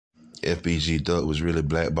FBG Duck was really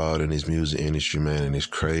blackballed in his music industry, man, and it's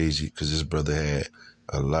crazy because this brother had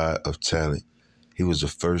a lot of talent. He was the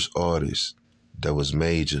first artist that was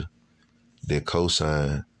major that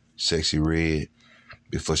co-signed Sexyy Red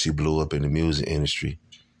before she blew up in the music industry.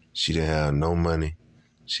 She didn't have no money.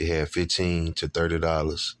 She had $15 to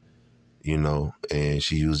 $30, and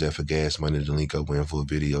she used that for gas money to link up with him for a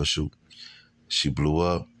video shoot. She blew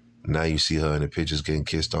up. Now you see her in the pictures getting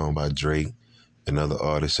kissed on by Drake and other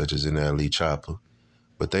artists such as NLE Chopper.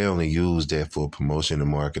 But they only use that for a promotion and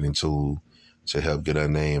marketing tool to help get her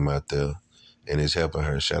name out there. And it's helping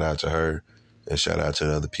her. Shout out to her and shout out to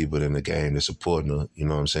the other people in the game that's supporting her, you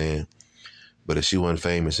know what I'm saying? But if she wasn't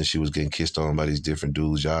famous and she was getting kissed on by these different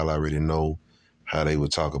dudes, y'all already know how they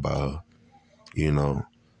would talk about her,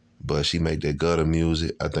 But she make that gutter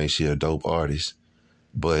music. I think she a dope artist.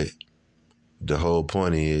 But the whole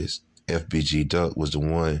point is FBG Duck was the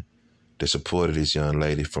one that supported this young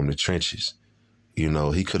lady from the trenches. He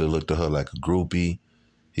could have looked at her like a groupie.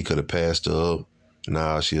 He could have passed her up.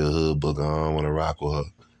 Nah, she a hood booger. I don't want to rock with her.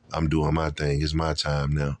 I'm doing my thing. It's my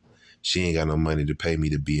time now. She ain't got no money to pay me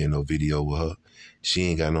to be in no video with her. She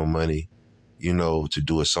ain't got no money, to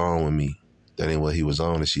do a song with me. That ain't what he was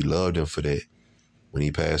on, and she loved him for that. When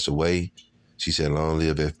he passed away, she said, "Long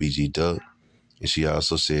live FBG Duck." And she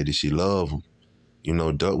also said that she loved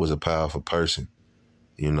him. Duck was a powerful person.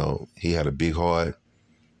 He had a big heart.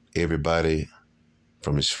 Everybody,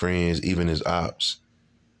 from his friends, even his ops,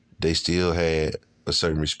 they still had a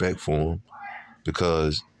certain respect for him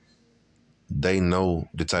because they know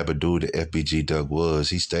the type of dude that FBG Duck was.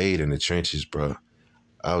 He stayed in the trenches, bro.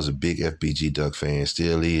 I was a big FBG Duck fan,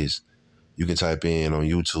 still is. You can type in on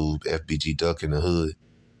YouTube, FBG Duck in the hood.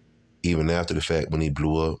 Even after the fact, when he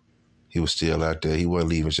blew up, he was still out there. He wasn't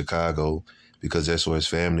leaving Chicago because that's where his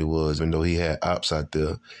family was, even though he had ops out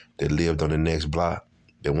there that lived on the next block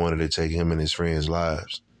that wanted to take him and his friends'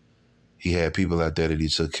 lives. He had people out there that he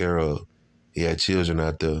took care of. He had children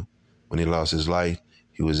out there. When he lost his life,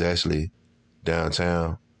 he was actually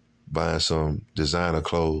downtown buying some designer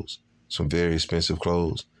clothes, some very expensive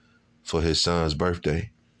clothes for his son's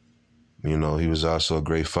birthday. He was also a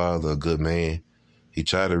great father, a good man. He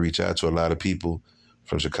tried to reach out to a lot of people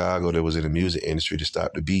from Chicago that was in the music industry to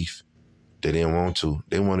stop the beef. They didn't want to.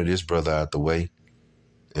 They wanted this brother out the way.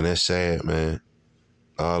 And that's sad, man.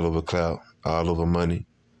 All over clout, all over money,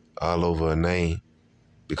 all over a name,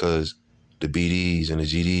 because the BDs and the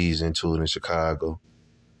GDs into it in Chicago.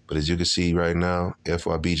 But as you can see right now,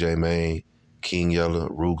 FYBJ Main, King Yella,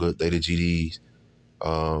 Ruger, they the GDs.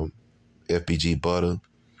 FBG Butter,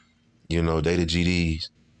 they the GDs.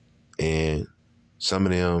 And some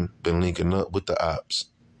of them been linking up with the ops,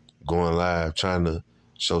 going live, trying to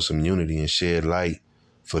show some unity and shed light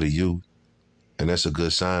for the youth. And that's a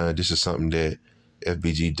good sign. This is something that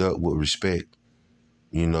FBG Duck would respect,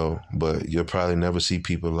 but you'll probably never see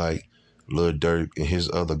people like Lil Durk and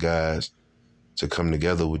his other guys to come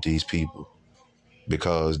together with these people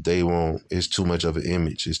because it's too much of an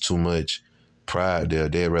image. It's too much pride there.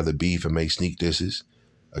 They'd rather beef and make sneak disses.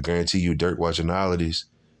 I guarantee you Durk watching all of this,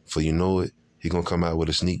 for you know it, he gonna come out with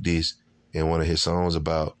a sneak diss in one of his songs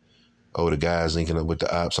about, the guys linking up with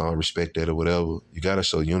the ops, I don't respect that or whatever. You gotta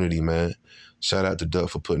show unity, man. Shout out to Duck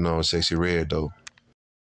for putting on Sexyy Red, though.